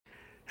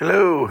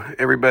Hello,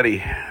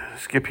 everybody.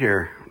 Skip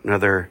here.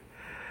 Another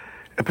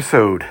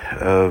episode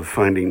of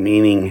Finding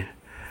Meaning.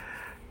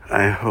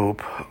 I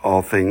hope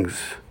all things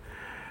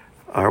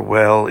are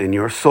well in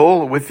your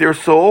soul, with your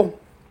soul.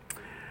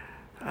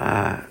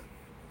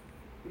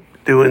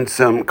 Doing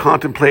some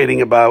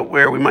contemplating about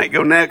where we might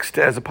go next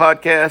as a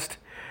podcast.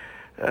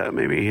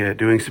 Maybe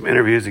doing some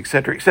interviews,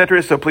 etc.,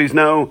 etc. So please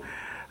know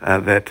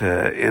that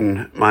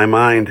in my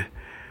mind,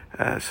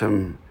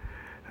 some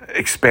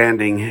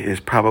expanding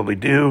is probably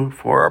due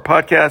for our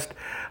podcast.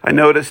 I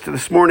noticed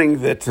this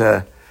morning that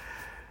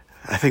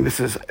I think this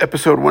is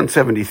episode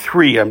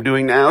 173 I'm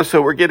doing now,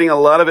 so we're getting a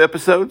lot of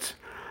episodes.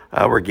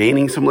 We're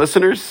gaining some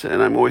listeners,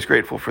 and I'm always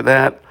grateful for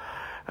that.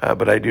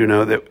 But I do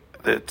know that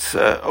it's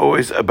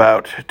always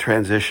about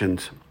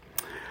transitions.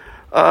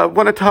 I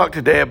want to talk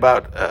today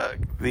about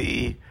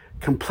the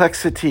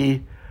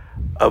complexity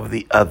of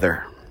the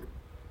other.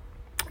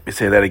 Let me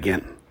say that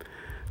again.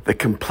 The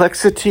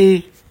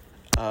complexity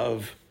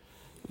of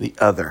the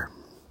other.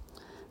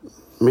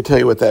 Let me tell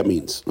you what that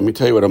means. Let me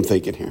tell you what I'm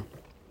thinking here.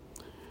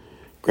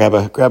 Grab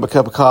a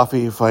cup of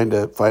coffee, find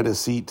a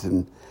seat,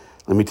 and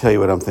let me tell you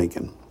what I'm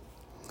thinking.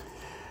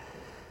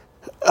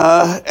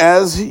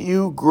 As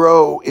you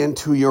grow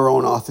into your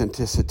own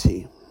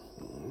authenticity,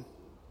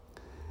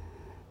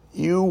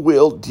 you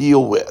will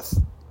deal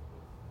with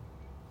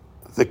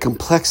the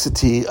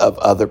complexity of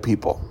other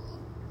people.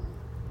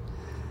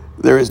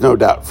 There is no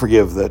doubt.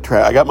 Forgive the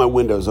I got my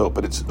windows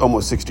open. It's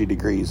almost 60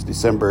 degrees.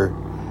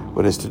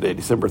 What is today?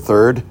 December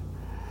 3rd.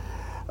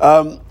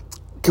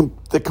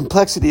 The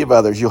complexity of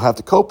others you'll have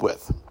to cope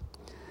with.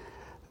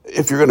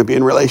 If you're going to be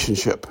in a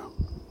relationship,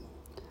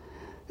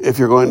 if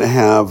you're going to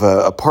have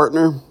a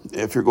partner,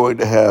 if you're going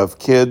to have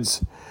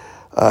kids,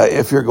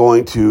 if you're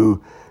going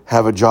to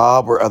have a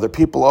job where other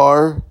people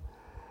are,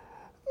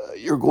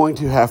 you're going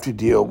to have to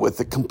deal with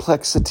the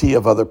complexity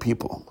of other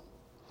people.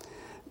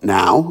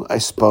 Now, I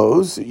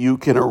suppose you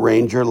can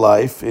arrange your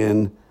life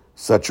in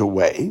such a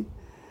way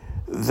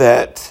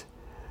that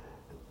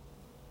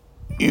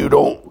you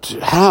don't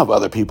have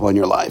other people in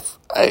your life.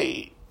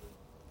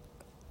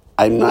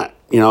 I'm not,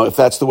 if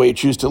that's the way you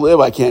choose to live,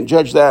 I can't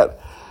judge that.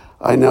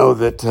 I know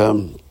that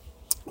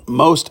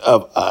most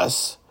of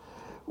us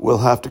will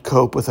have to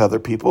cope with other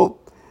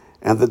people,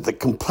 and that the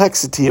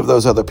complexity of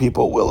those other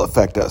people will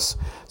affect us.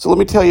 So let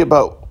me tell you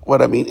about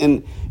what I mean.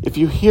 And if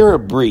you hear a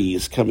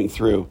breeze coming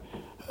through,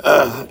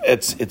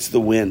 it's the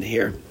wind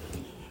here.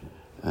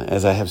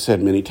 As I have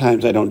said many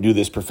times, I don't do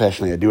this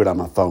professionally. I do it on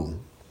my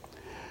phone.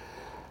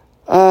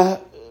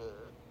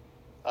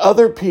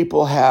 Other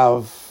people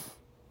have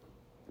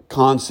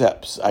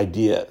concepts,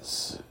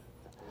 ideas.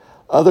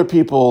 Other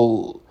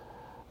people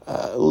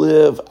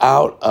live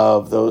out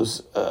of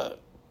those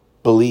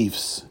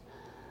beliefs.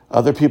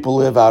 Other people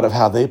live out of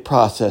how they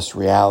process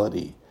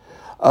reality.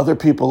 Other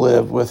people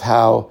live with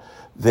how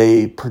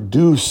they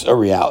produce a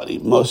reality.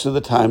 Most of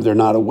the time, they're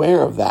not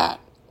aware of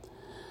that.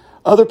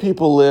 Other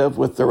people live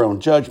with their own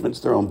judgments,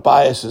 their own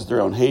biases,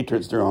 their own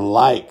hatreds, their own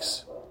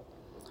likes.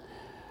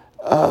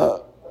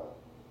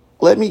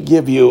 Let me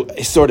give you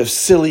a sort of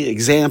silly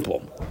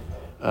example,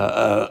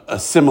 a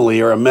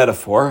simile or a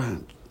metaphor.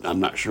 I'm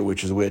not sure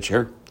which is which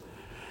here.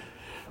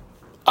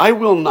 I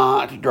will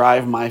not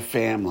drive my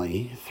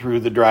family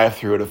through the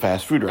drive-thru at a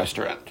fast food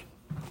restaurant.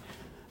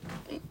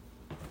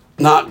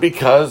 Not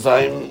because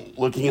I'm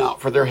looking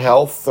out for their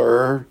health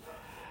or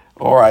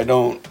I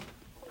don't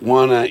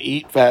want to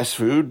eat fast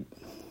food,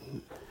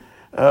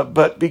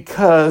 but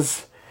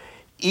because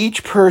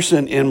each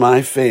person in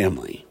my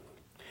family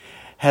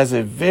has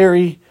a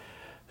very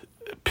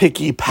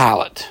picky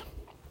palate.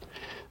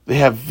 They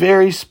have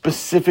very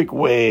specific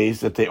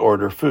ways that they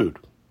order food.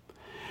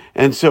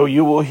 And so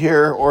you will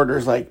hear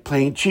orders like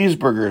plain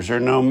cheeseburgers or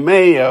no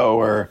mayo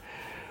or,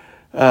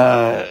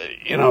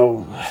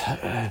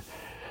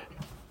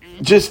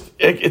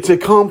 it's a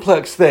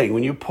complex thing.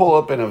 When you pull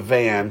up in a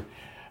van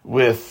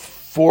with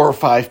 4 or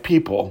 5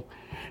 people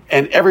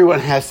and everyone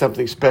has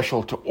something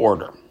special to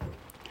order.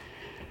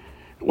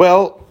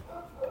 Well,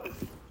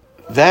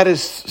 that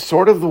is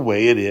sort of the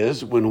way it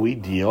is when we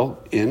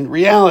deal in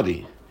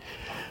reality.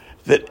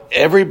 That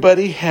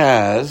everybody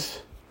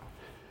has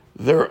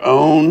their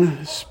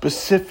own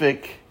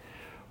specific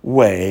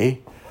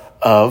way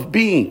of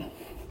being.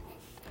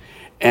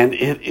 And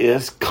it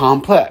is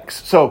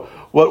complex. So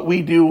what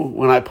we do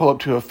when I pull up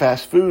to a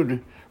fast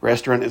food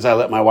restaurant is I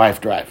let my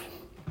wife drive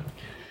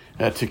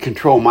to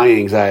control my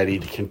anxiety,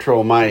 to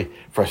control my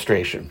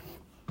frustration.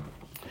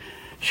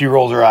 She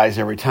rolls her eyes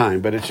every time,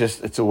 but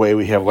it's a way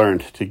we have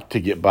learned to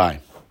get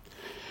by.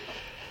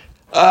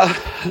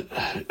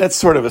 That's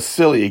sort of a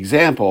silly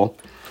example,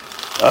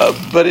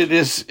 but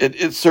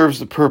it serves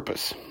the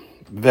purpose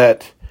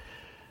that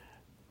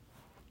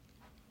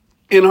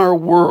in our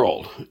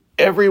world,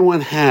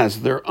 everyone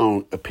has their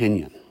own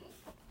opinion.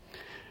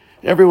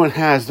 Everyone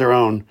has their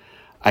own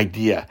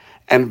idea.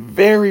 And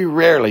very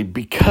rarely,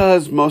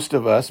 because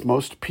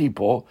most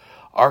people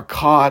are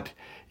caught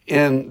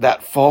in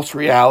that false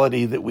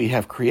reality that we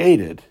have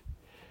created,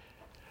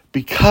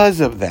 because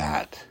of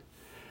that,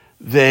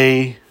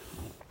 they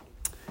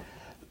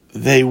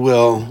they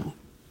will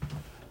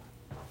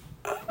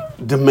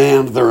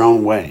demand their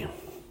own way.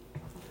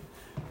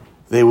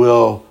 They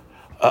will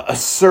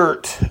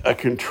assert a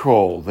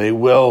control. They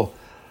will,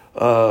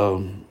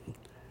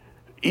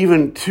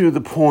 even to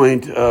the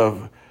point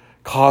of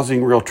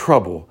causing real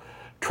trouble,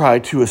 try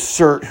to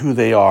assert who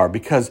they are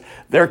because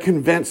they're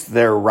convinced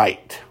they're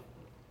right.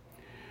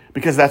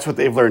 Because that's what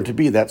they've learned to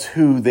be. That's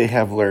who they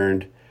have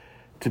learned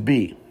to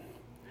be.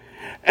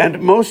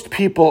 And most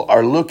people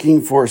are looking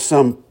for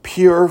some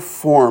pure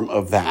form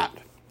of that.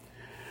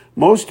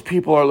 Most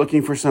people are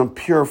looking for some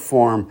pure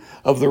form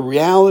of the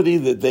reality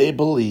that they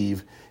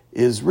believe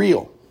is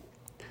real.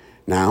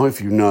 Now,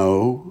 if you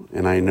know,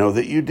 and I know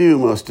that you do,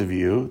 most of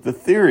you, the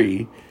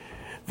theory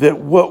that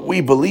what we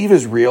believe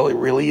is real, it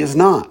really is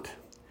not.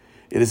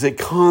 It is a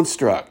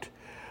construct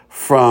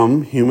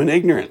from human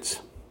ignorance.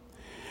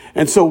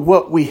 And so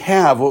what we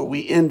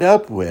end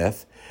up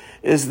with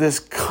is this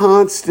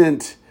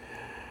constant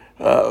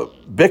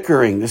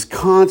bickering, this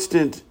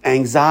constant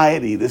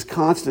anxiety, this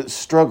constant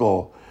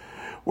struggle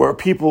where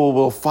people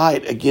will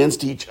fight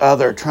against each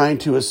other trying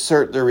to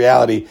assert their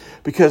reality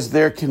because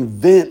they're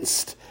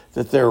convinced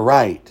that they're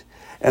right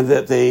and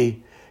that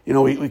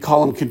we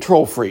call them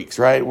control freaks,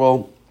 right?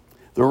 Well,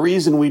 the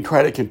reason we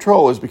try to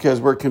control is because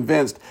we're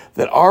convinced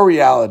that our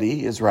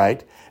reality is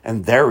right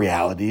and their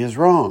reality is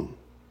wrong.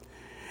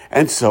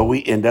 And so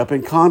we end up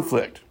in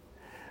conflict,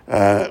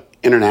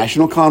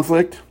 international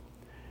conflict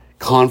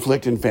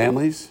in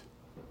families.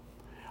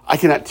 I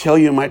cannot tell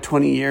you in my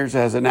 20 years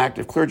as an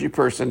active clergy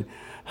person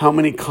how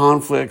many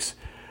conflicts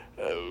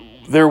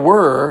there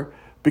were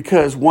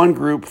because one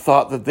group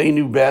thought that they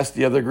knew best,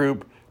 the other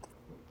group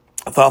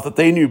thought that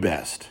they knew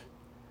best.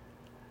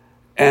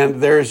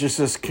 And there's just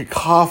this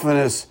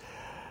cacophonous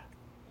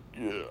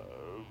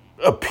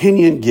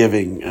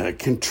opinion-giving,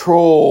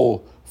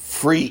 control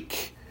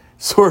freak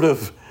sort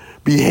of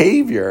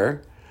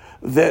behavior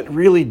that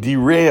really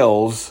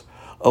derails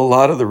a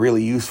lot of the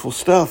really useful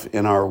stuff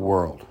in our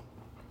world.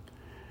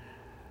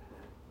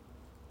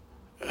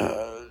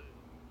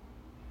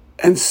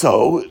 And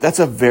so that's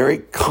a very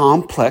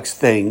complex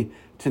thing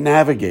to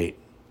navigate.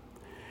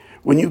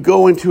 When you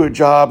go into a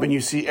job and you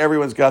see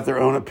everyone's got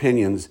their own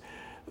opinions,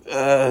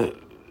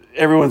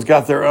 everyone's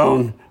got their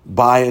own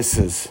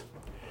biases,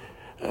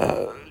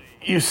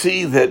 you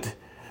see that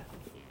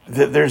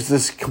there's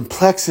this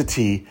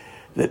complexity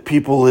that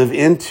people live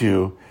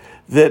into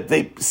that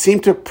they seem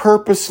to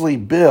purposely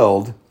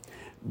build,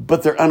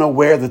 but they're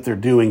unaware that they're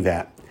doing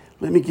that.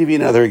 Let me give you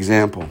another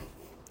example.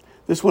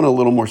 This one a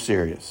little more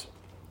serious.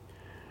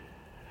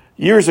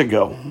 Years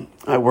ago,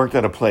 I worked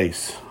at a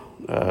place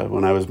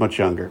when I was much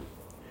younger.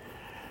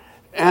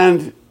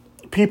 And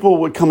people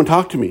would come and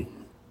talk to me.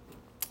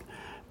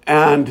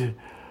 And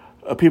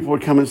people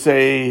would come and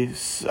say,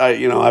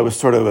 I was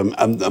sort of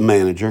a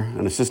manager,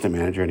 an assistant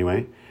manager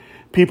anyway.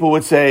 People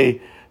would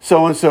say,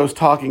 so-and-so's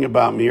talking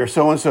about me, or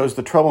so-and-so's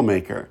the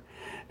troublemaker.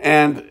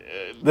 And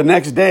the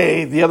next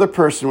day, the other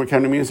person would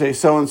come to me and say,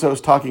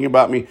 so-and-so's talking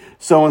about me,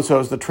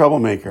 so-and-so's the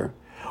troublemaker.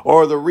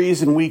 Or the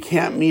reason we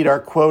can't meet our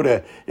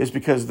quota is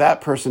because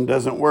that person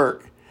doesn't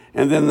work.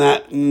 And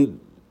then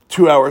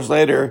 2 hours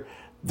later,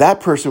 that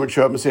person would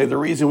show up and say, the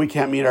reason we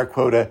can't meet our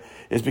quota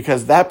is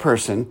because that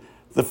person,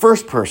 the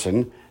first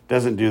person,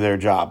 doesn't do their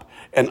job.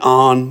 And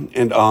on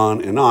and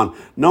on and on.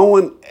 No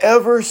one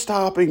ever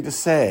stopping to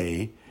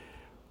say,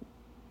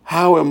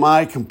 how am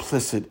I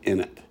complicit in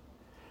it?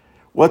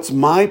 What's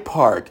my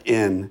part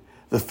in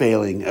the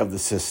failing of the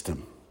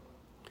system?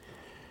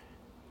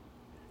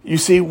 You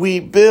see,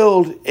 we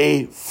build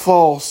a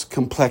false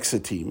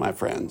complexity, my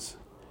friends.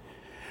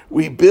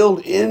 We build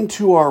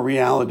into our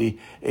reality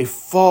a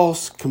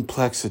false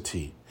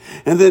complexity.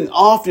 And then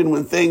often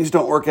when things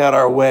don't work out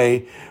our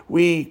way,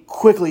 we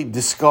quickly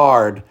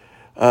discard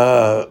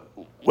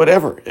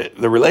whatever,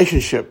 the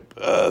relationship,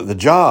 the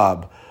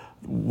job,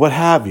 what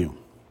have you.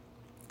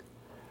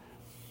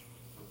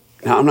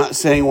 Now, I'm not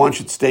saying one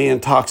should stay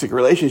in toxic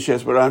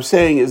relationships, but what I'm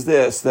saying is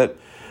this,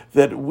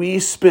 that we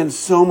spend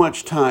so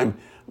much time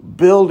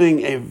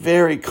building a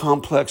very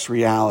complex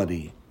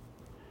reality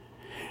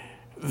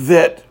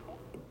that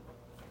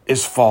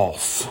is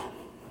false.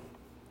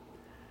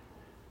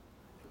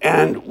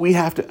 And we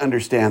have to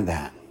understand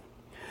that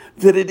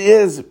it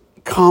is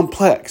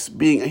complex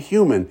being a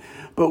human,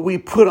 but we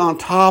put on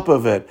top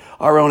of it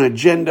our own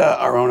agenda,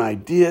 our own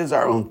ideas,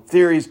 our own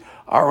theories,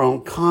 our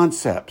own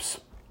concepts.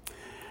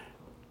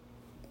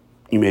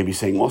 You may be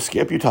saying, well,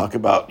 Skip, you talk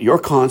about your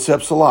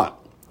concepts a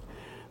lot.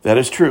 That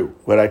is true.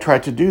 What I try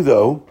to do,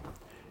 though,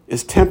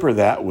 is temper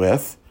that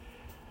with,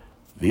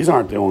 these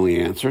aren't the only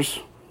answers.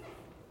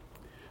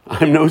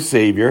 I'm no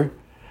savior.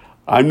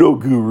 I'm no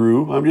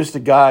guru. I'm just a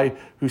guy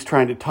who's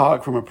trying to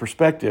talk from a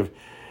perspective.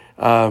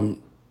 I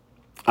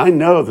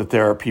know that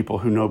there are people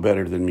who know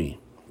better than me.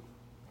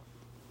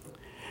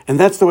 And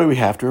that's the way we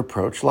have to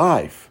approach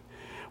life.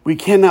 We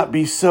cannot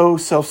be so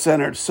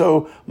self-centered,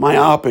 so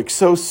myopic,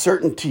 so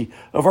certainty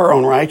of our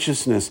own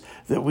righteousness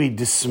that we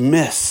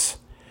dismiss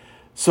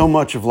so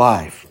much of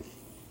life.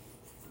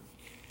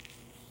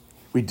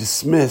 We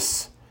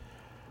dismiss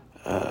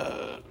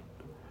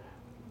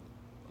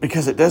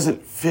because it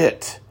doesn't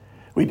fit.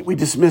 We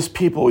dismiss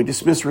people, we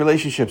dismiss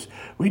relationships,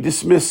 we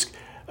dismiss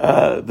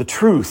the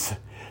truth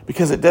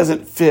because it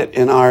doesn't fit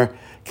in our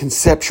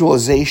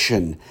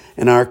conceptualization,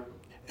 in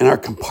our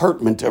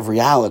compartment of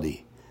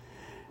reality.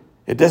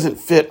 It doesn't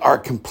fit our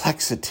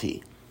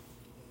complexity.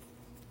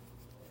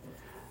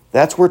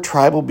 That's where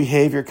tribal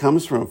behavior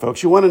comes from,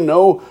 folks. You want to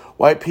know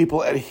why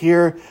people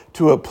adhere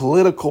to a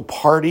political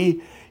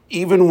party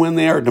even when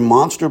they are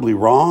demonstrably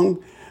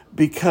wrong?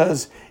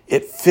 Because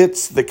it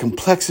fits the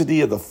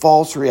complexity of the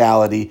false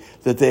reality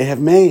that they have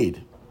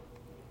made.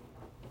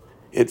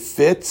 It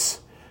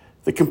fits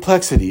the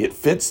complexity. It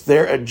fits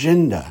their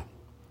agenda.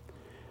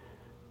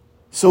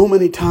 So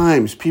many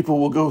times people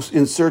will go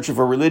in search of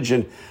a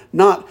religion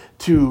not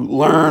to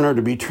learn or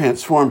to be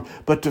transformed,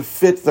 but to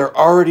fit their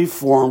already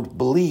formed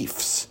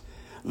beliefs,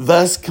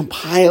 thus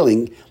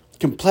compiling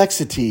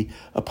complexity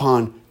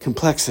upon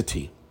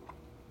complexity.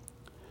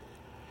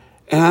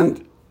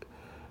 And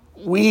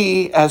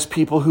we, as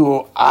people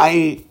who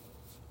I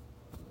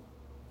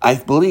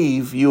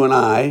believe you and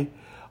I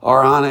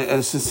are on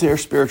a sincere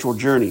spiritual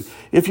journey.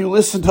 If you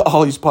listen to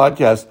all these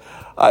podcasts,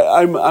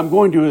 I'm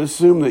going to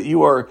assume that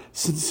you are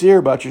sincere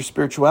about your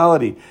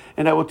spirituality.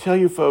 And I will tell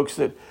you, folks,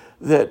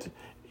 that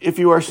if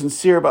you are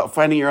sincere about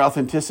finding your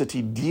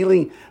authenticity,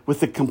 dealing with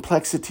the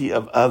complexity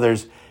of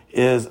others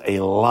is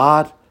a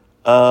lot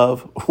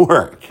of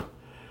work.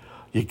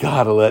 You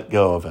got to let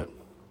go of it.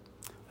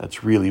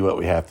 That's really what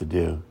we have to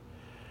do.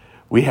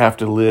 We have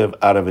to live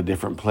out of a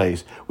different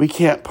place. We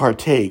can't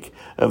partake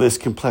of this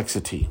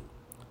complexity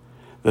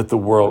that the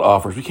world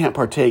offers. We can't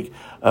partake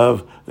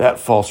of that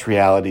false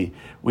reality.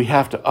 We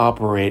have to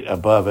operate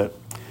above it.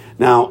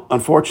 Now,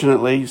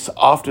 unfortunately,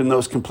 often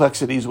those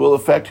complexities will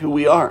affect who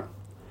we are.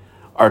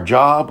 Our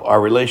job, our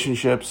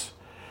relationships,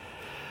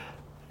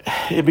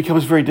 it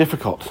becomes very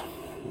difficult.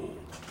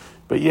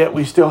 But yet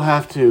we still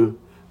have to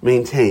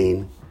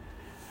maintain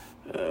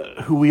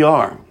who we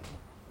are.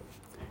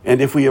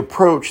 And if we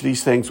approach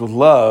these things with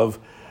love,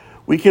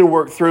 we can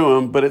work through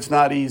them, but it's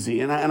not easy.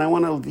 And I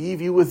want to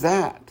leave you with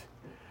that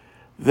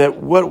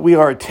what we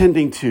are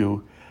attending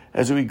to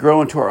as we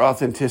grow into our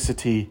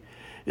authenticity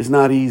is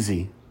not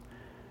easy.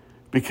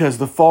 Because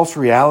the false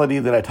reality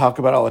that I talk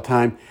about all the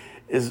time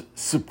is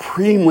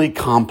supremely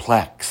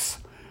complex.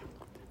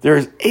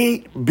 There's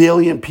 8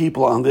 billion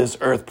people on this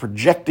earth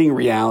projecting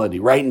reality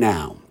right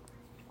now.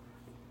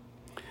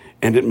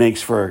 And it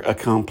makes for a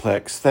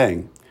complex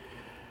thing.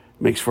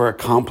 It makes for a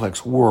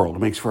complex world. It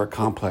makes for a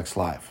complex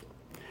life.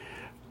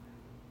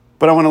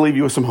 But I want to leave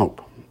you with some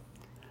hope.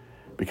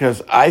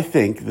 Because I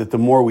think that the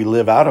more we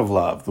live out of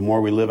love, the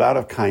more we live out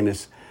of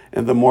kindness,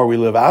 and the more we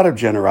live out of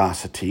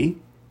generosity,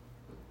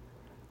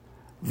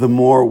 the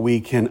more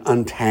we can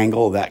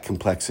untangle that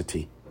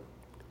complexity.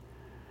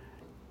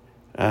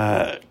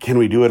 Can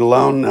we do it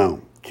alone?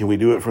 No. Can we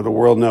do it for the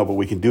world? No. But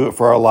we can do it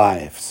for our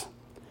lives,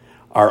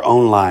 our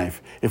own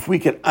life. If we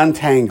can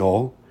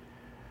untangle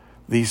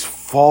these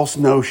false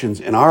notions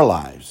in our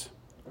lives,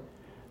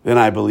 then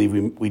I believe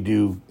we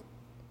do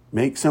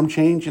make some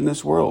change in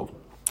this world.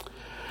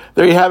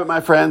 There you have it,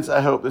 my friends.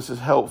 I hope this is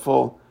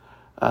helpful.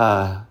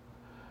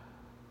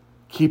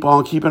 Keep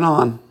on keeping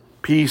on.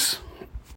 Peace.